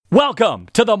Welcome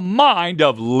to the Mind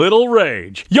of Little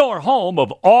Rage, your home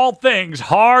of all things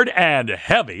hard and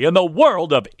heavy in the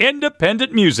world of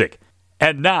independent music.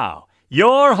 And now,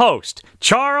 your host,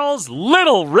 Charles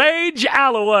Little Rage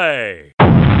Alloway.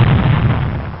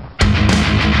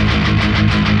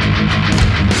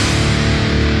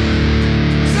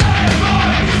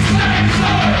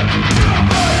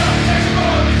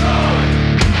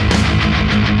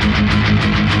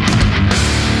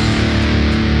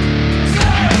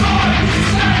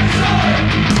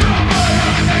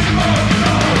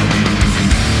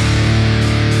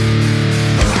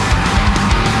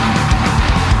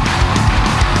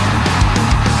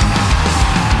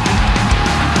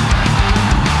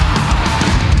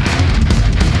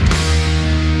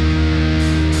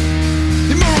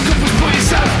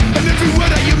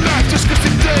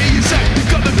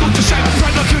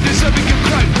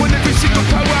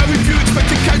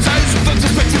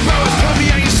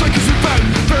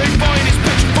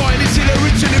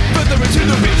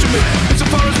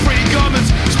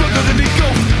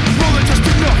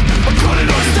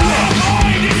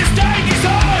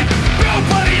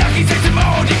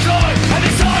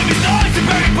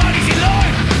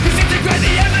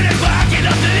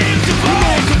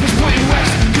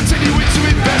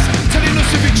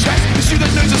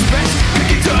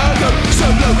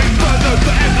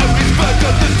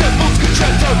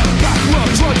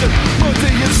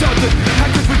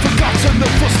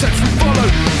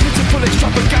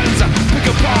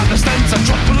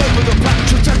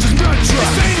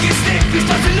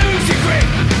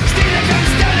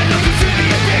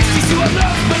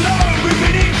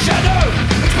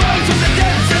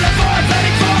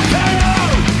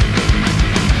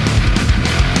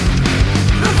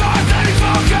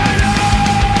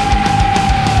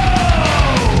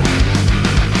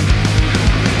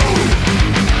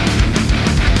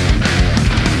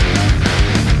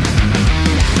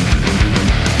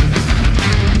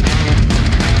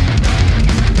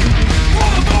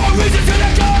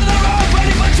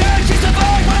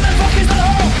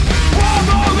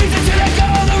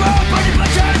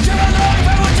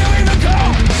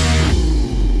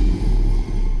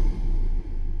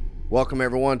 Welcome,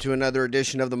 everyone, to another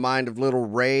edition of the Mind of Little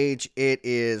Rage. It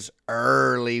is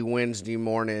early Wednesday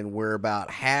morning. We're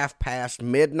about half past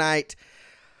midnight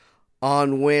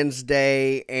on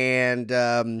Wednesday, and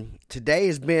today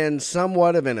has been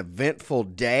somewhat of an eventful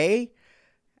day.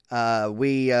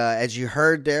 As you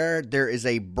heard there is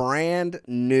a brand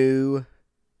new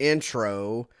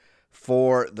intro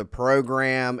for the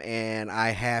program, and I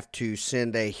have to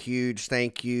send a huge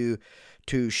thank you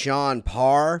to Sean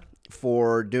Parr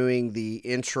for doing the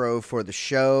intro for the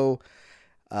show.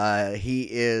 He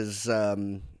is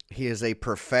a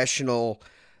professional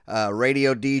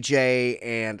radio DJ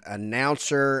and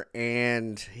announcer,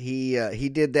 and he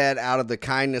did that out of the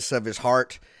kindness of his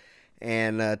heart,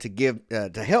 and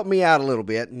to help me out a little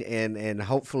bit, and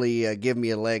hopefully give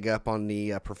me a leg up on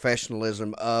the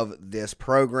professionalism of this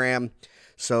program.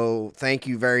 So thank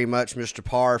you very much, Mr.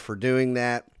 Parr, for doing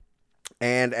that.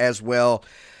 And as well,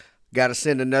 got to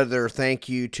send another thank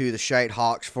you to the Shite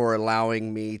Hawks for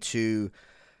allowing me to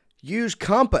use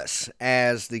Compass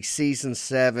as the Season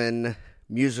 7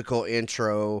 musical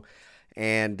intro,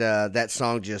 and that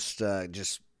song just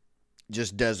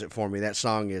does it for me. That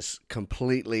song is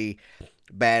completely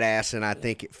badass, and I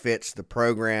think it fits the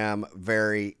program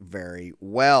very, very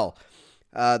well.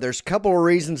 There's a couple of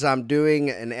reasons I'm doing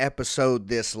an episode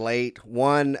this late.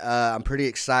 One, I'm pretty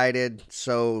excited,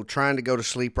 so trying to go to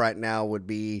sleep right now would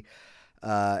be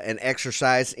an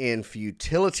exercise in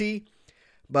futility.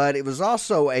 But it was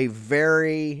also a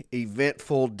very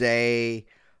eventful day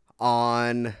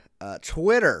on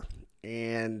Twitter,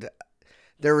 and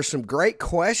there were some great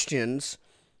questions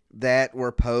that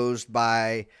were posed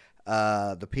by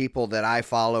the people that I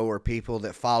follow or people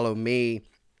that follow me,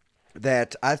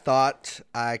 that I thought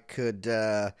I could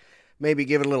maybe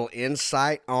give a little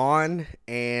insight on,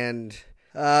 and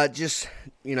just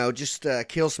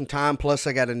kill some time. Plus,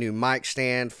 I got a new mic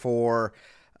stand for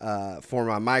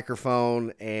my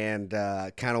microphone, and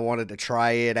kind of wanted to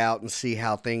try it out and see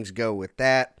how things go with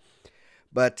that.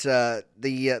 But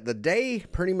the day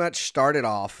pretty much started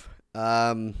off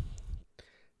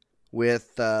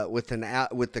with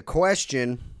the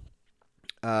question.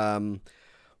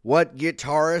 What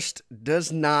guitarist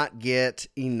does not get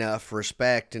enough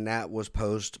respect? And that was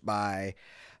posed by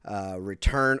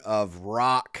Return of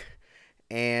Rock.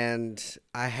 And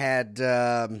I had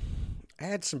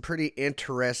some pretty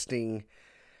interesting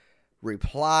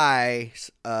replies,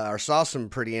 or saw some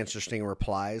pretty interesting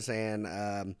replies,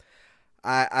 and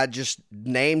I just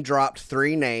name dropped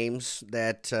three names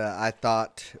that I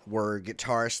thought were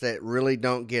guitarists that really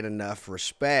don't get enough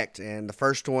respect. And the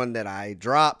first one that I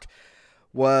dropped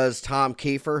was Tom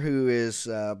Kiefer, who is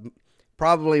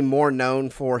probably more known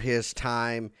for his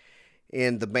time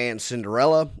in the band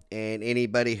Cinderella. And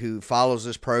anybody who follows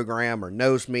this program or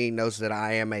knows me knows that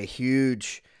I am a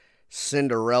huge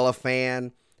Cinderella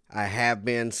fan. I have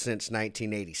been since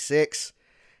 1986.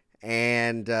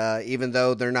 And even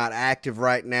though they're not active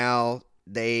right now,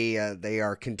 they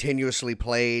are continuously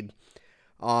played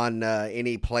on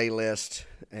any playlist.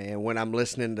 And when I'm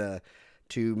listening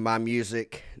to my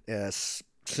music,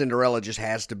 Cinderella just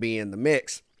has to be in the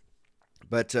mix.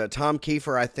 But Tom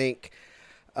Kiefer, I think,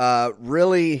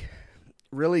 really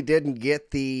didn't get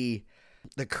the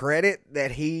credit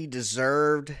that he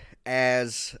deserved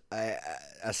as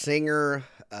a singer,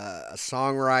 a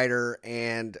songwriter,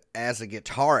 and as a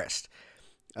guitarist.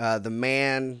 The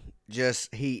man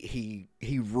just he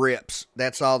rips.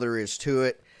 That's all there is to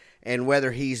it. And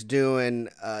whether he's doing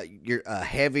a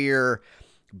heavier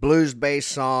blues-based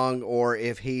song or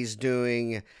if he's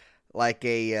doing like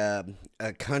a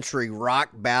country rock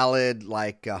ballad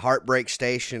like Heartbreak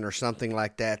Station or something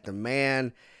like that, the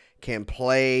man can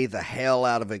play the hell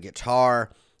out of a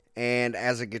guitar. And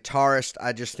as a guitarist,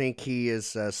 I just think he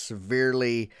is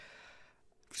severely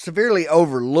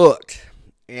overlooked.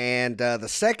 And the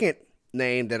second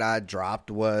name that I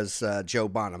dropped was Joe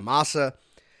Bonamassa.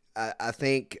 I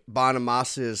think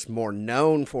Bonamassa is more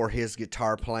known for his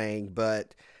guitar playing,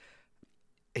 but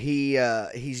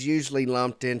he's usually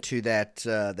lumped into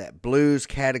that blues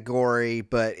category.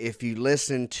 But if you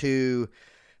listen to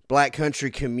Black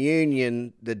Country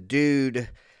Communion, the dude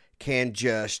can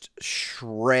just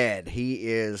shred. He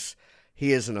is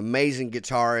an amazing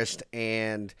guitarist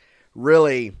and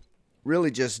really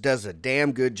just does a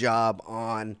damn good job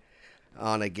on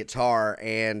a guitar.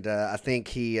 And I think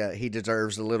he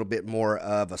deserves a little bit more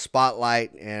of a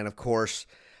spotlight and, of course,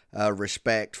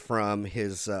 respect from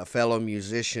his fellow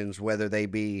musicians, whether they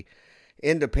be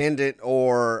independent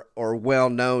or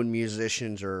well-known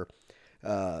musicians or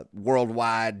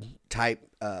worldwide type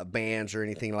bands or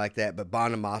anything like that. But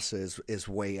Bonamassa is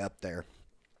way up there.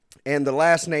 And the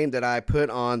last name that I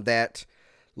put on that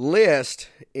list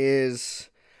is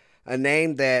a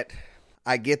name that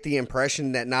I get the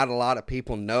impression that not a lot of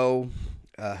people know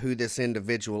who this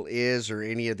individual is or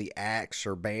any of the acts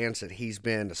or bands that he's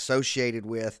been associated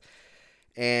with.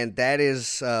 And that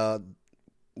is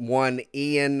one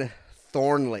Ian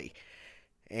Thornley.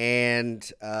 And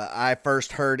I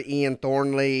first heard Ian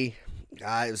Thornley,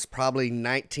 it was probably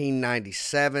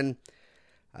 1997.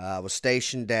 I was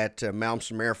stationed at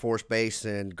Malmstrom Air Force Base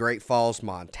in Great Falls,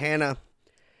 Montana.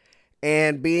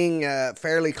 And being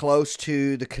fairly close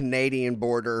to the Canadian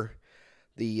border,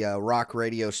 the rock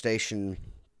radio station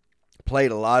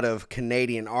played a lot of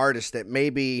Canadian artists that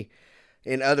maybe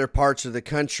in other parts of the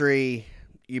country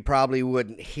you probably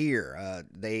wouldn't hear.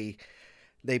 They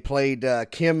played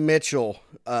Kim Mitchell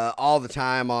all the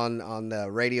time on the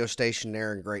radio station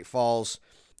there in Great Falls.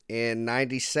 In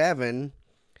 97,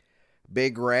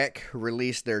 Big Wreck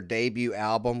released their debut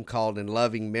album called In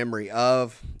Loving Memory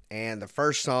Of, and the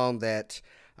first song that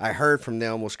I heard from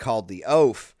them was called The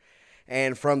Oath.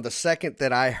 And from the second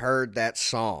that I heard that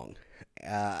song,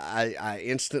 I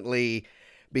instantly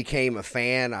became a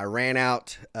fan. I ran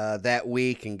out that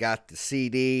week and got the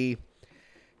CD,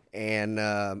 and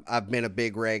I've been a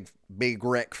Big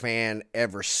Wreck fan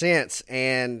ever since.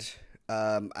 And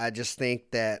I just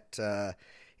think that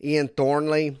Ian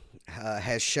Thornley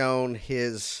has shown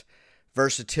his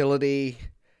versatility,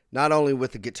 not only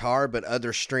with the guitar, but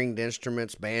other stringed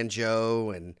instruments, banjo,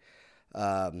 and,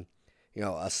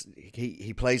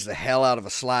 he plays the hell out of a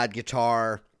slide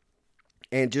guitar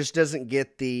and just doesn't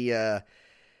get the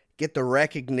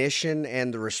recognition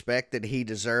and the respect that he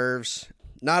deserves,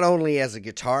 not only as a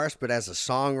guitarist, but as a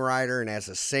songwriter and as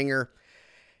a singer.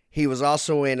 He was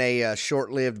also in a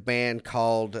short-lived band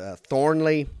called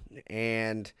Thornley,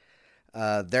 and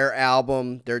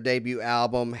their debut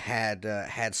album,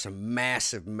 had some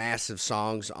massive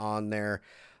songs on there.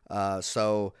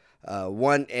 One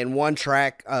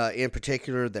track in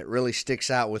particular that really sticks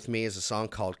out with me is a song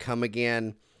called Come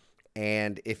Again.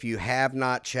 And if you have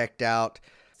not checked out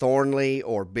Thornley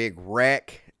or Big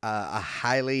Wreck, I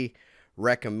highly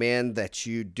recommend that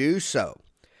you do so.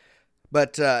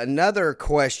 But another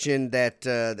question that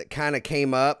kind of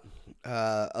came up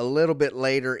a little bit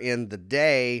later in the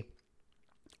day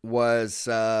was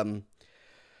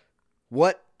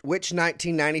which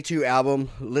 1992 album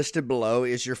listed below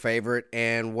is your favorite,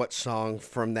 and what song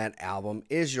from that album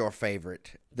is your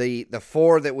favorite? The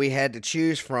four that we had to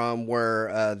choose from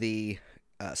were the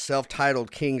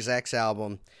self-titled King's X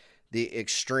album, The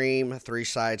Extreme, 3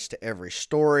 Sides to Every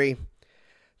Story,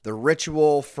 The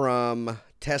Ritual from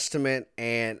Testament,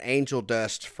 and Angel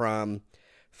Dust from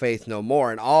Faith No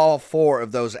More. And all 4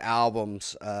 of those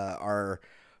albums are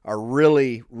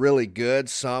really, really good.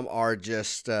 Some are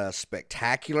just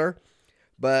spectacular.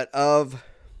 But of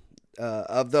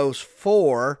those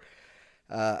 4,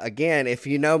 again, if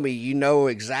you know me, you know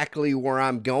exactly where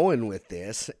I'm going with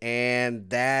this, and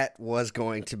that was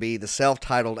going to be the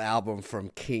self-titled album from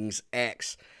King's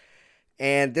X.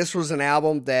 And this was an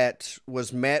album that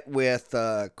was met with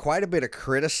quite a bit of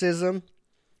criticism.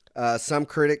 Some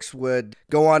critics would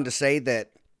go on to say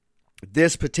that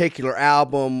this particular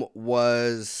album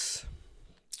was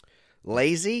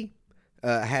lazy,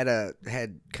 had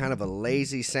kind of a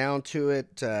lazy sound to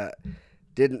it.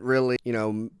 Didn't really,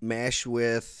 mesh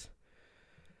with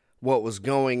what was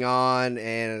going on,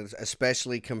 and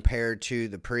especially compared to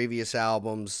the previous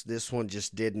albums, this one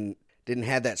just didn't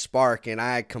have that spark. And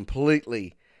I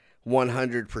completely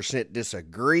 100%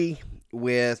 disagree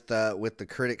with the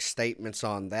critics' statements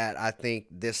on that. I think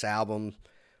this album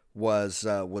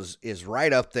is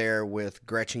right up there with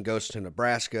Gretchen Goes to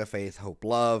Nebraska, Faith, Hope,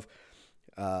 Love,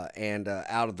 and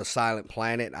Out of the Silent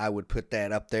Planet. I would put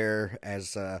that up there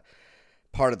as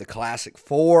part of the classic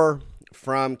 4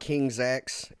 from King's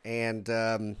X. And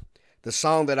the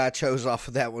song that I chose off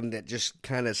of that one that just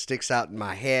kind of sticks out in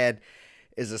my head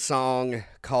is a song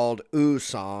called Ooh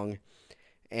Song.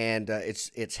 And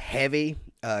it's heavy.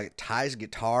 Ty's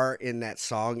guitar in that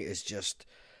song is just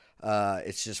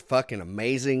it's just fucking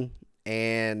amazing.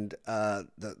 And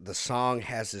the song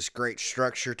has this great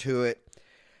structure to it.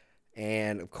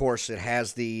 And of course it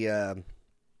has the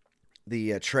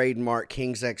trademark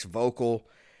King's X vocal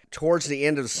towards the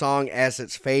end of the song as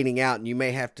it's fading out, and you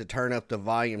may have to turn up the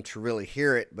volume to really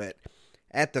hear it, but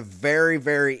at the very,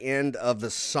 very end of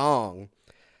the song,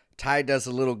 Ty does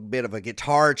a little bit of a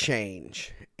guitar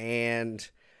change, and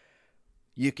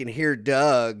you can hear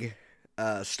Doug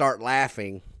start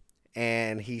laughing,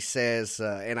 and he says,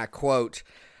 and I quote,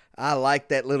 "I like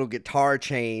that little guitar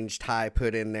change Ty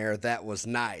put in there. That was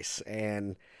nice."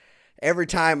 And every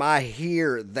time I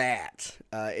hear that,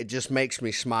 it just makes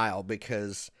me smile,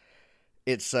 because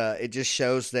it just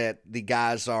shows that the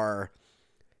guys are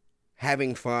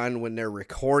having fun when they're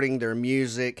recording their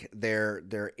music.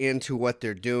 They're into what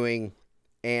they're doing,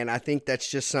 and I think that's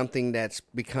just something that's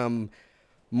become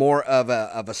more of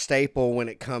a staple when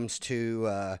it comes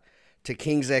to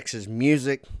King's X's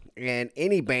music, and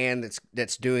any band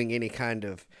that's doing any kind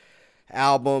of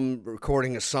album,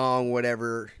 recording a song,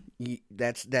 whatever.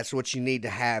 That's what you need to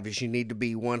have, is you need to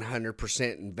be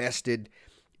 100% invested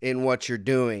in what you're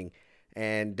doing,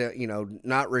 and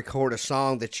not record a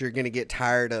song that you're going to get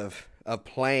tired of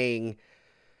playing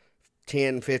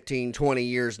 10, 15, 20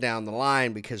 years down the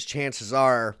line, because chances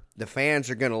are the fans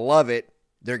are going to love it.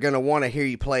 They're going to want to hear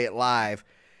you play it live.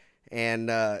 And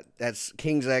that's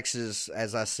King's X's,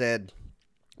 as I said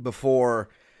before,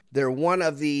 they're one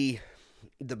of the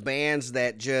bands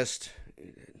that just,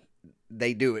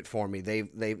 they do it for me.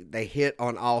 They hit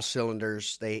on all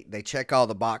cylinders. They check all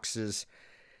the boxes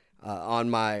on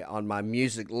my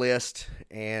music list.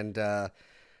 And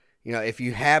if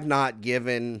you have not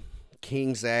given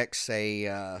King's X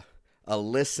a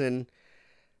listen,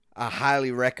 I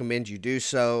highly recommend you do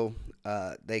so.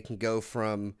 They can go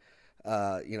from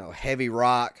heavy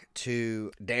rock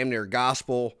to damn near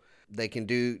gospel. They can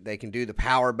do the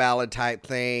power ballad type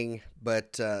thing,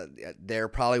 but they're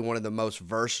probably one of the most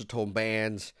versatile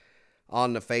bands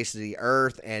on the face of the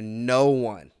earth, and no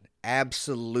one,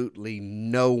 absolutely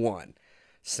no one,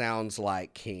 sounds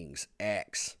like King's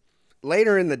X.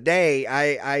 Later in the day,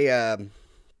 I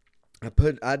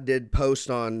did post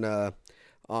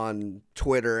on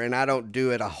Twitter, and I don't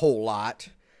do it a whole lot.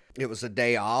 It was a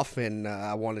day off, and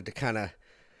I wanted to kind of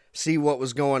see what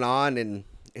was going on, and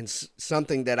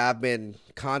something that I've been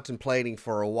contemplating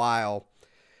for a while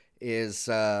is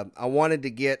I wanted to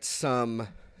get some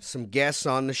guests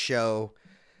on the show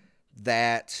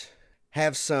that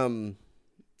have some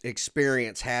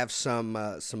experience, have some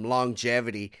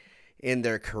longevity in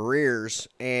their careers,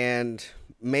 and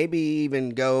maybe even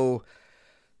go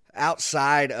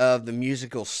outside of the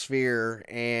musical sphere,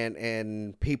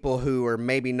 and people who are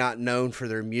maybe not known for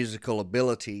their musical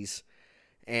abilities,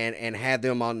 and have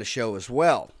them on the show as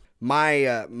well.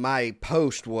 My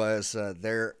post was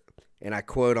there, and I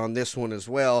quote on this one as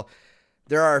well,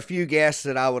 "There are a few guests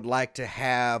that I would like to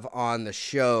have on the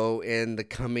show in the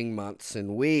coming months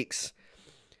and weeks.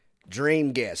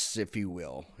 Dream guests, if you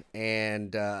will."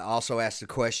 And also asked the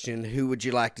question, who would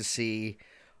you like to see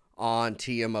on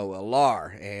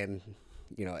TMOLR? And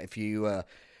if you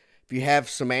have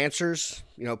some answers,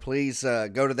 please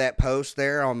go to that post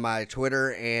there on my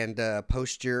Twitter and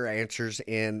post your answers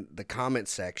in the comment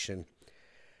section.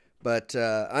 But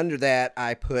under that,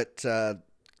 I put a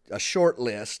short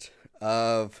list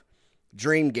of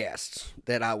dream guests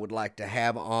that I would like to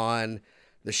have on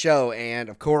the show. And,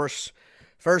 of course,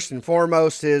 first and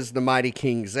foremost is the Mighty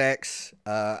King's X.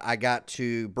 I got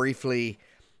to briefly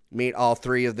meet all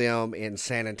three of them in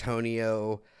San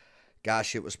Antonio.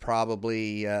 Gosh, it was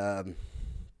probably 10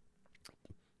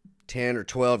 or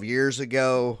 12 years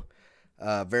ago.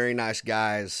 Very nice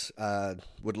guys.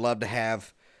 Would love to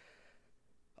have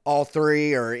all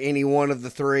three or any one of the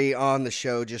three on the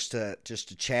show just to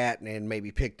chat and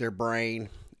maybe pick their brain.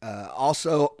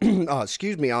 Also,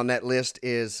 on that list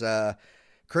is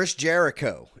Chris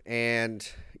Jericho. And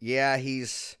yeah,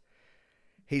 he's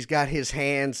got his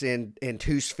hands in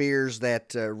two spheres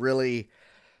that really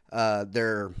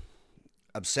they're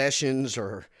obsessions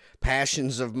or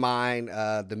passions of mine,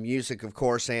 the music, of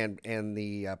course, and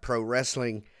the pro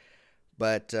wrestling.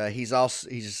 But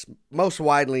he's most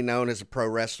widely known as a pro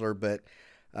wrestler, but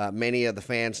many of the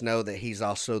fans know that he's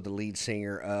also the lead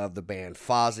singer of the band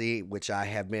Fozzy, which I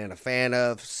have been a fan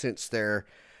of since their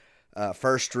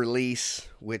first release,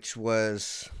 which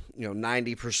was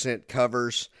 90%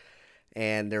 covers,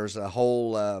 and there's a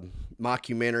whole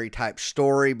mockumentary type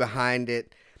story behind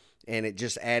it, and it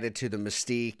just added to the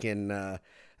mystique and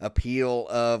appeal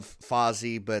of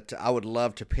Fozzy. But I would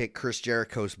love to pick Chris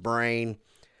Jericho's brain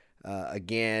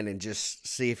again and just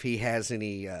see if he has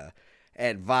any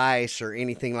advice or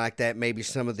anything like that, maybe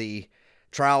some of the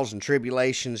trials and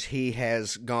tribulations he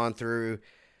has gone through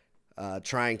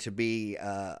trying to be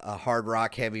a hard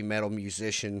rock heavy metal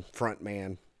musician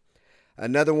frontman.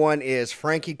 Another one is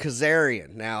Frankie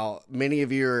Kazarian. Now, many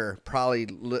of you are probably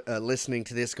listening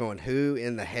to this going, who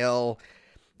in the hell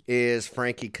is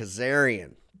Frankie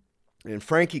Kazarian? And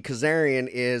Frankie Kazarian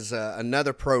is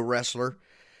another pro wrestler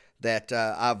that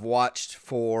I've watched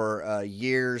for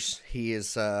years.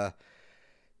 He's one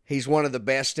of the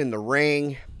best in the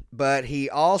ring, but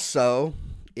he also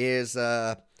is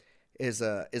a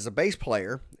bass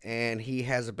player, and he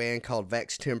has a band called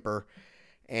Vex Temper.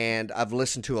 And I've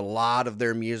listened to a lot of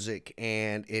their music,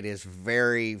 and it is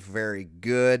very, very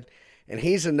good. And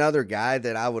he's another guy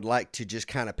that I would like to just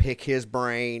kind of pick his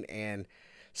brain and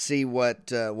see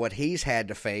what he's had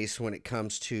to face when it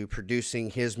comes to producing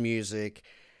his music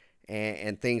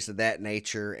and things of that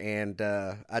nature. And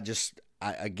I just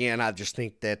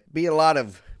think that be a lot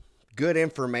of good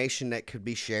information that could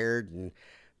be shared and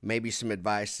maybe some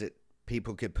advice that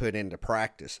people could put into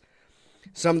practice.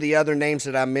 Some of the other names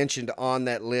that I mentioned on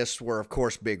that list were, of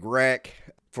course, Big Wreck,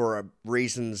 for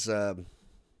reasons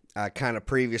I kind of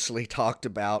previously talked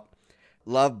about.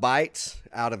 Love Bites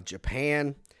out of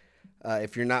Japan.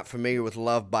 If you're not familiar with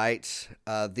Love Bites,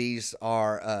 these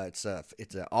are it's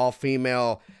an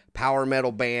all-female power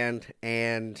metal band,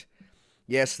 and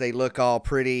yes, they look all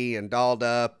pretty and dolled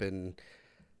up and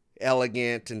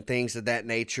elegant and things of that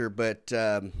nature, but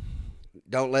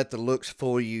don't let the looks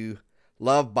fool you.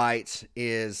 Love Bites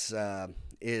is an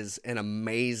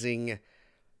amazing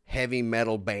heavy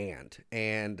metal band,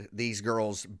 and these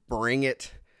girls bring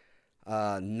it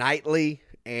nightly,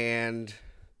 and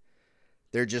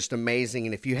they're just amazing.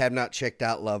 And if you have not checked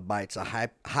out Love Bites, I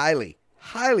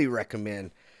highly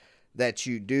recommend that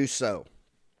you do so.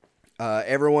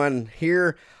 Everyone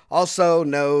here also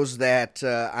knows that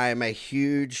I am a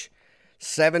huge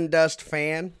Sevendust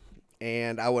fan,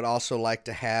 and I would also like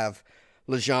to have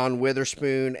LaJean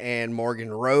Witherspoon and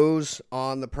Morgan Rose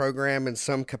on the program in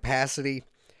some capacity.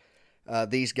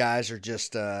 These guys are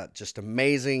just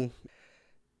amazing.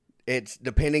 It's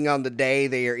depending on the day,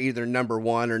 they are either number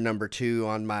one or number two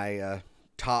on my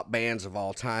top bands of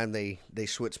all time. They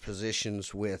switch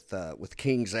positions with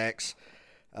King's X.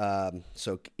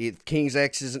 So if King's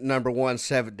X isn't number one,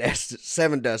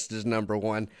 Sevendust is number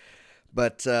one.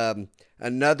 But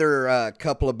another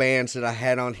couple of bands that I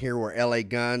had on here were LA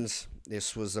Guns.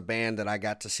 This was a band that I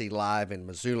got to see live in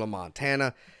Missoula,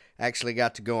 Montana. Actually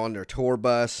got to go on their tour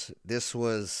bus. This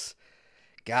was,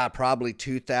 probably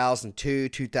 2002,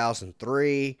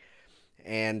 2003.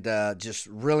 And just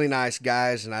really nice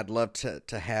guys. And I'd love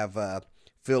to have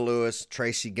Phil Lewis,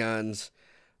 Tracy Guns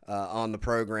on the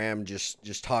program.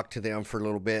 Just talk to them for a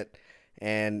little bit.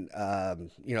 And,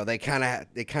 they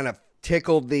kind of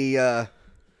tickled the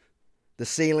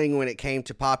ceiling when it came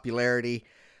to popularity.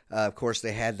 Of course,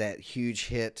 they had that huge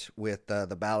hit with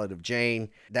the Ballad of Jane.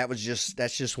 That's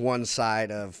just one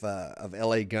side of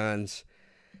LA Guns.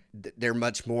 they're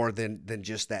much more than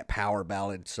just that power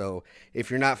ballad. So if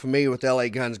you're not familiar with LA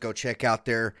Guns, go check out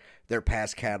their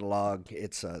past catalog.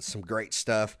 It's some great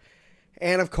stuff.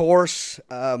 And of course,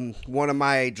 one of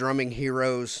my drumming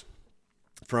heroes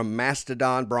from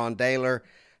Mastodon, Bron Daylor.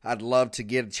 I'd love to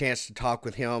get a chance to talk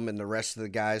with him and the rest of the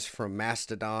guys from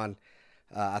Mastodon.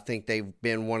 I think they've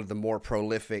been one of the more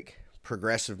prolific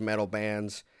progressive metal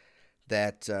bands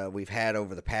that we've had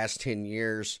over the past 10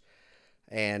 years.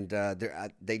 And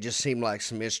they just seem like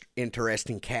some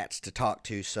interesting cats to talk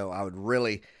to. So I would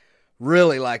really,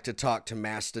 really like to talk to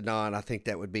Mastodon. I think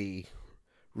that would be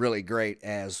really great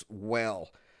as well.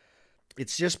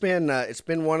 It's just been it's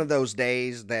been one of those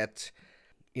days that,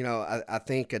 I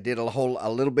think I did a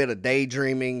little bit of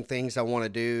daydreaming, things I want to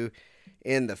do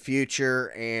in the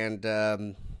future, and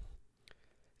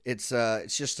it's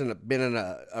just been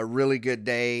a really good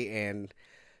day, and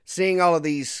seeing all of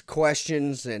these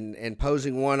questions and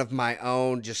posing one of my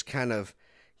own just kind of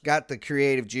got the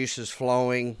creative juices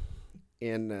flowing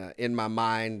in my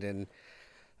mind. And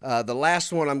the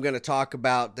last one I'm going to talk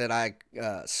about that I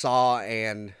saw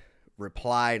and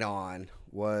replied on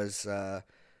was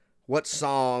what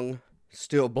song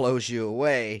still blows you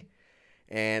away?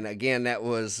 And again, that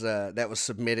was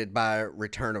submitted by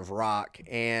Return of Rock,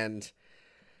 and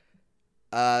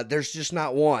there's just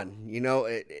not one.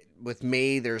 With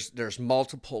me, there's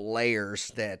multiple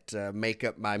layers that make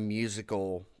up my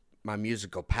musical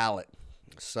palette.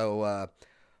 So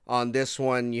on this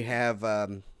one, you have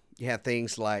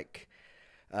things like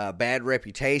 "Bad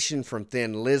Reputation" from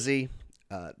Thin Lizzy.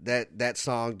 That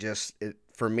song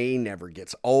for me never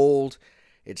gets old.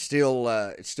 It still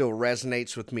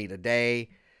resonates with me today.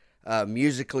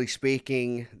 Musically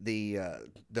speaking, the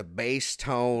bass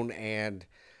tone and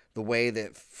the way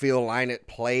that Phil Lynott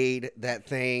played that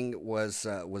thing was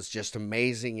just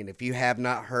amazing. And if you have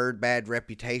not heard Bad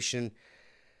Reputation,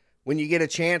 when you get a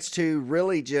chance to,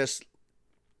 really just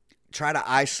try to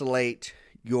isolate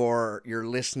your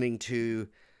listening to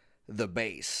the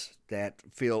bass that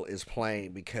Phil is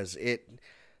playing, because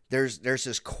there's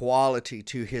this quality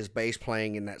to his bass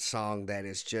playing in that song that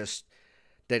is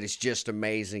just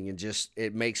amazing, and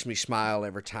it makes me smile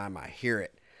every time I hear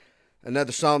it.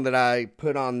 Another song that I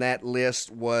put on that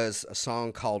list was a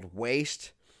song called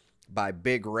 "Waste" by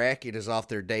Big Wreck. It is off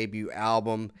their debut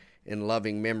album, In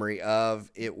Loving Memory Of.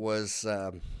 It's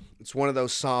one of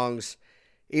those songs,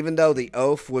 even though The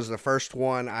Oath was the first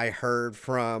one I heard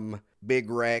from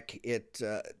Big Wreck,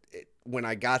 when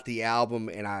I got the album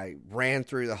and I ran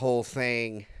through the whole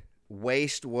thing,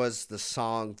 "Waste" was the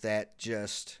song that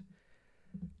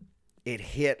it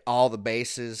hit all the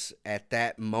bases at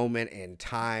that moment in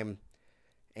time.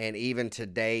 And even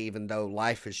today, even though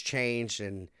life has changed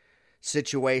and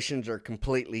situations are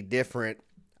completely different,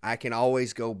 I can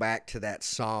always go back to that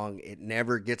song. It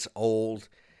never gets old,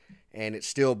 and it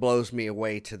still blows me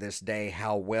away to this day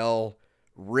how well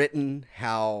written,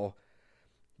 how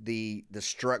the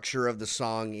structure of the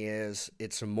song is.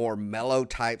 It's a more mellow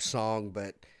type song,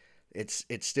 but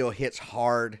it still hits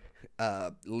hard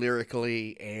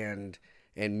lyrically and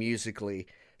musically.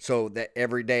 So that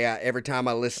every time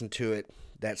I listen to it,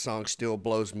 that song still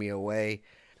blows me away.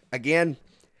 Again,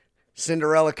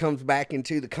 Cinderella comes back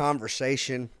into the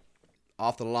conversation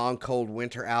off the Long Cold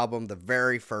Winter album. The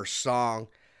very first song,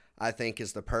 I think,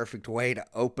 is the perfect way to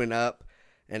open up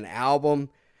an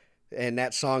album. And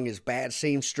that song is Bad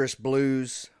Seamstress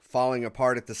Blues, Falling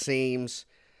Apart at the Seams.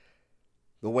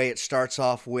 The way it starts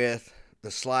off with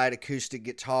the slide acoustic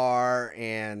guitar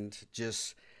and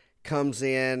just comes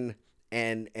in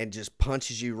and just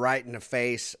punches you right in the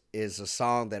face is a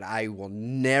song that I will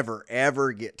never,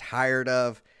 ever get tired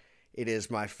of. It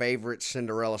is my favorite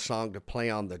Cinderella song to play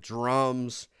on the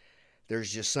drums.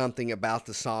 There's just something about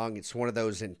the song. It's one of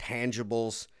those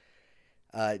intangibles.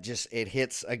 It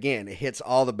hits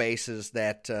all the bases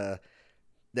that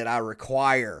I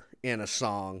require in a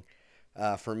song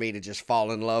for me to just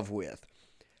fall in love with.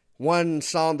 One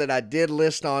song that I did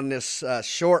list on this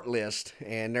short list,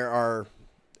 and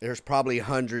there's probably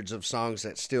hundreds of songs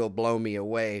that still blow me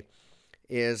away,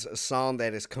 is a song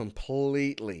that is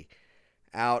completely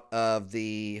out of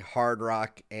the hard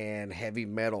rock and heavy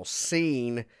metal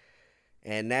scene,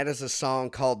 and that is a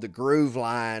song called "The Groove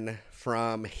Line"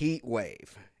 from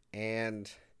Heatwave.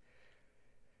 And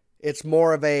it's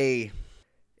more of it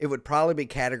would probably be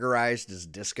categorized as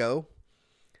disco.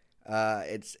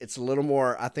 It's a little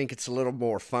more, I think it's a little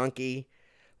more funky,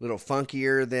 a little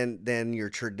funkier than your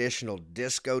traditional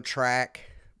disco track,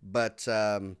 but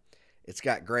it's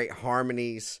got great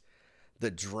harmonies.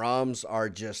 The drums are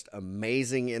just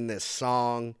amazing in this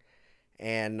song,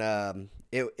 and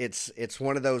it's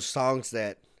one of those songs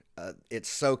that It's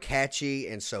so catchy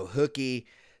and so hooky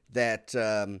that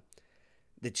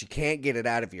that you can't get it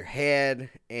out of your head.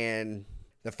 And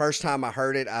the first time I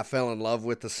heard it, I fell in love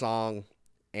with the song.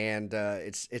 And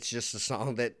it's just a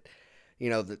song that,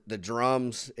 the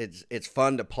drums, it's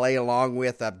fun to play along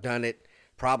with. I've done it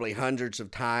probably hundreds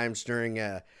of times during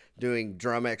doing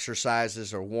drum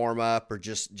exercises or warm up or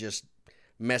just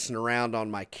messing around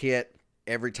on my kit.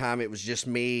 Every time it was just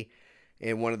me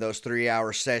in one of those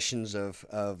 3-hour sessions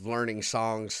of learning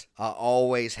songs, I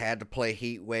always had to play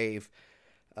Heat Wave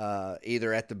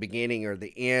either at the beginning or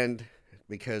the end,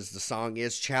 because the song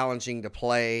is challenging to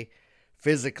play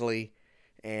physically.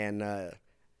 And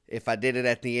if I did it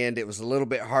at the end, it was a little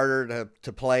bit harder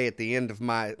to play at the end of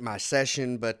my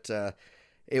session, but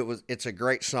it's a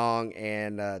great song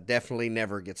and definitely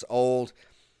never gets old.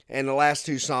 And the last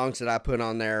two songs that I put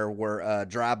on there were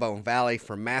Dry Bone Valley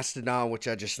from Mastodon, which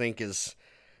I just think it's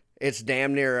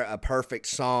damn near a perfect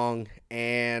song,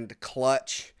 and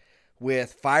Clutch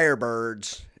with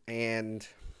Firebirds, and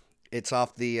it's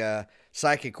off the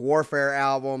Psychic Warfare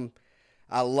album.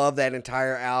 I love that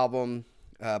entire album.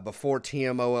 Before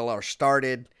TMOLR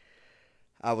started,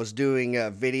 I was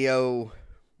doing video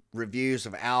reviews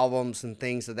of albums and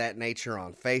things of that nature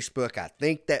on Facebook. I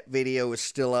think that video is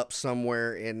still up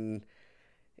somewhere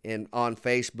on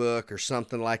Facebook or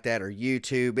something like that, or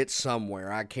YouTube. It's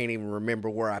somewhere. I can't even remember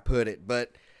where I put it,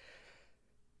 but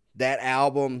that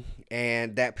album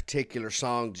and that particular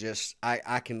song, just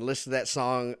I can listen to that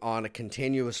song on a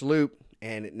continuous loop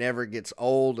and it never gets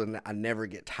old and I never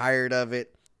get tired of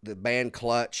it. The band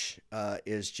Clutch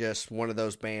is just one of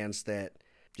those bands that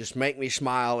just make me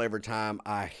smile every time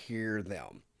I hear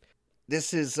them.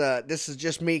 This is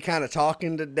just me kind of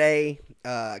talking today.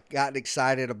 Got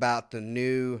excited about the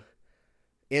new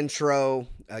intro.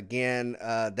 Again,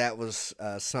 that was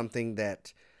something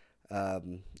that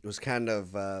was kind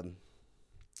of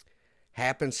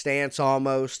happenstance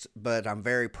almost, but I'm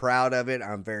very proud of it.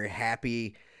 I'm very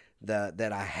happy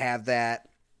that I have that,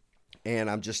 and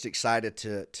I'm just excited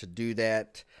to do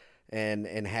that and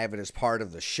have it as part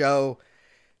of the show.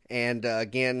 And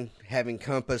again, having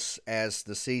Compass as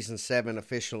the Season 7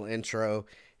 official intro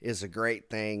is a great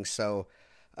thing. So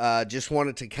just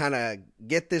wanted to kind of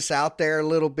get this out there a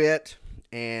little bit.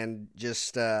 And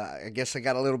just, I guess I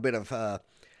got a little bit of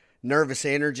nervous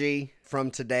energy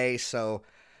from today. So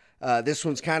this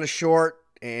one's kind of short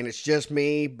and it's just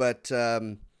me. But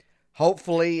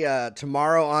hopefully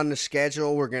tomorrow on the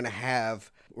schedule, we're going to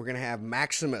have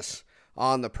Maximus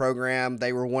on the program.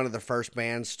 They were one of the first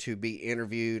bands to be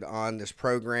interviewed on this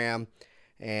program,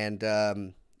 and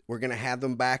we're going to have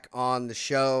them back on the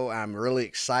show. I'm really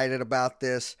excited about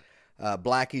this.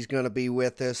 Blackie's going to be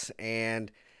with us,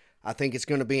 and I think it's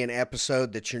going to be an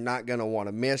episode that you're not going to want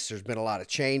to miss. There's been a lot of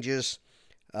changes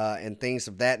and things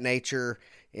of that nature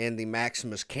in the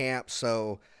Maximus camp,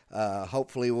 so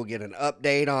hopefully we'll get an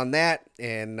update on that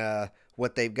and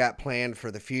what they've got planned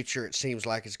for the future. It seems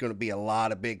like it's going to be a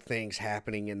lot of big things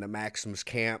happening in the Maximus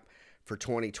camp for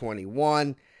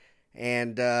 2021.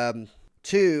 And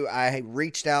two, I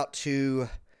reached out to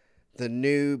the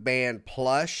new band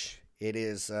Plush. It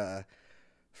is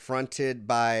fronted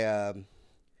by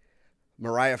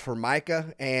Mariah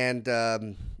Formica, and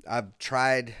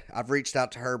I've reached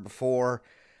out to her before.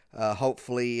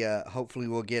 Hopefully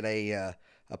we'll get a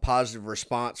positive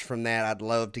response from that. I'd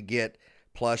love to get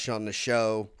Plush on the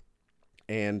show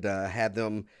and have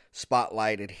them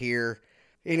spotlighted here.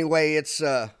 Anyway, it's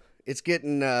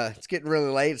getting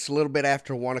really late. It's a little bit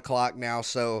after 1:00 now.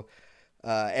 So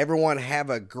everyone have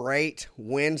a great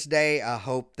Wednesday. I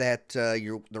hope that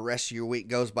the rest of your week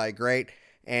goes by great,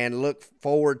 and look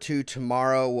forward to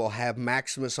tomorrow. We'll have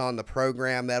Maximus on the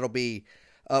program. That'll be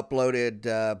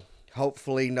uploaded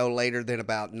hopefully no later than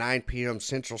about 9 p.m.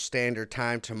 Central Standard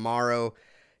Time tomorrow.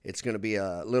 It's going to be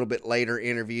a little bit later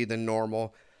interview than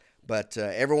normal. But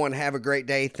everyone have a great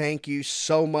day. Thank you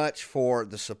so much for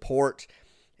the support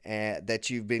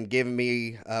that you've been giving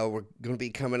me. We're going to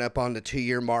be coming up on the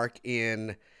 2-year mark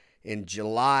in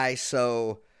July.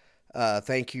 So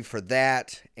thank you for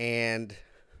that. And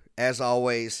as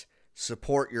always,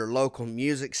 support your local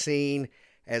music scene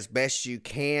as best you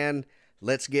can.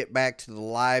 Let's get back to the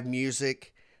live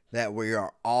music that we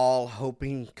are all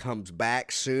hoping comes back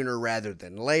sooner rather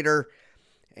than later.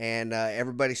 And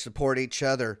everybody support each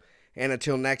other. And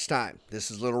until next time,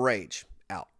 this is Little Rage, out.